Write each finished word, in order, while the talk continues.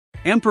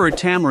Emperor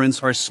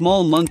Tamarins are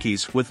small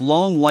monkeys with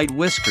long white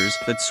whiskers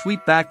that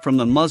sweep back from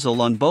the muzzle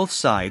on both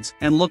sides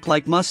and look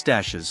like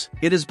mustaches.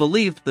 It is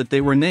believed that they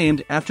were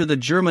named after the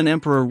German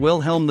Emperor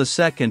Wilhelm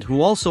II,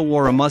 who also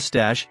wore a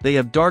mustache. They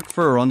have dark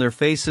fur on their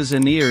faces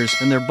and ears,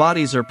 and their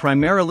bodies are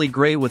primarily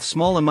gray with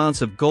small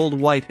amounts of gold,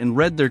 white and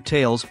red. Their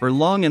tails are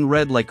long and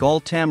red like all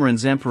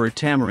tamarins. Emperor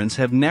tamarins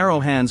have narrow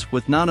hands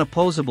with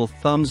non-opposable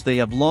thumbs. They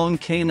have long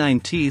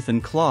canine teeth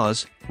and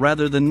claws,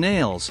 rather than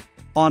nails,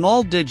 on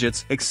all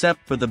digits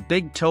except for the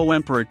big toe.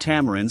 Emperor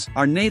tamarins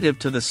are native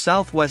to the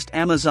southwest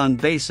Amazon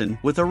basin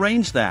with a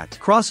range that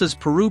crosses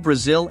Peru,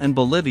 Brazil and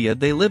Bolivia.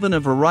 They live in a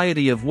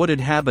variety of wooded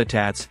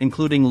habitats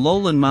including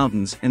lowland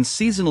mountains and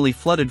seasonally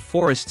flooded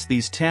forests.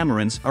 These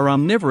tamarins are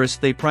omnivorous.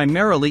 They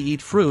primarily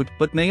eat fruit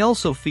but may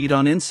also feed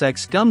on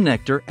insects, gum,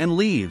 nectar and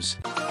leaves.